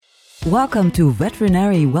Welcome to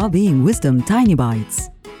Veterinary Wellbeing Wisdom Tiny Bites.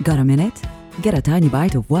 Got a minute? Get a tiny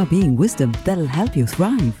bite of well-being wisdom that'll help you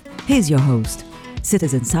thrive. Here's your host,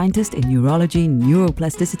 citizen scientist in neurology,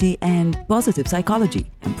 neuroplasticity, and positive psychology,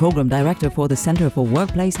 and program director for the Center for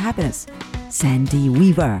Workplace Happiness, Sandy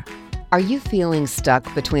Weaver. Are you feeling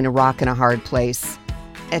stuck between a rock and a hard place?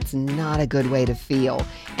 It's not a good way to feel.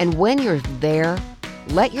 And when you're there,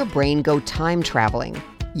 let your brain go time traveling.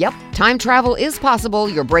 Yep, time travel is possible.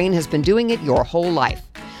 Your brain has been doing it your whole life.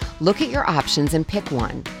 Look at your options and pick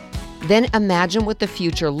one. Then imagine what the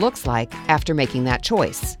future looks like after making that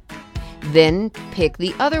choice. Then pick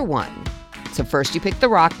the other one. So first you pick the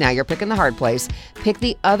rock, now you're picking the hard place. Pick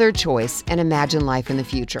the other choice and imagine life in the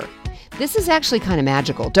future. This is actually kind of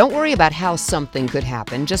magical. Don't worry about how something could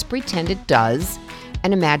happen. Just pretend it does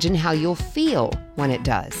and imagine how you'll feel when it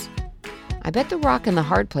does. I bet the rock and the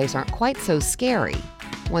hard place aren't quite so scary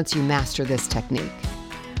once you master this technique.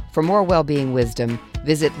 For more well-being wisdom,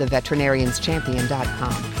 visit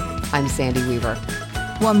theveterinarianschampion.com. I'm Sandy Weaver.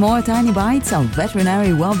 Want more tiny bites of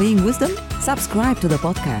veterinary well-being wisdom? Subscribe to the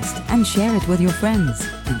podcast and share it with your friends.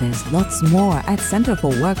 And there's lots more at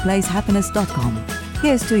centerforworkplacehappiness.com.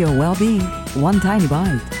 Here's to your well-being, one tiny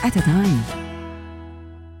bite at a time.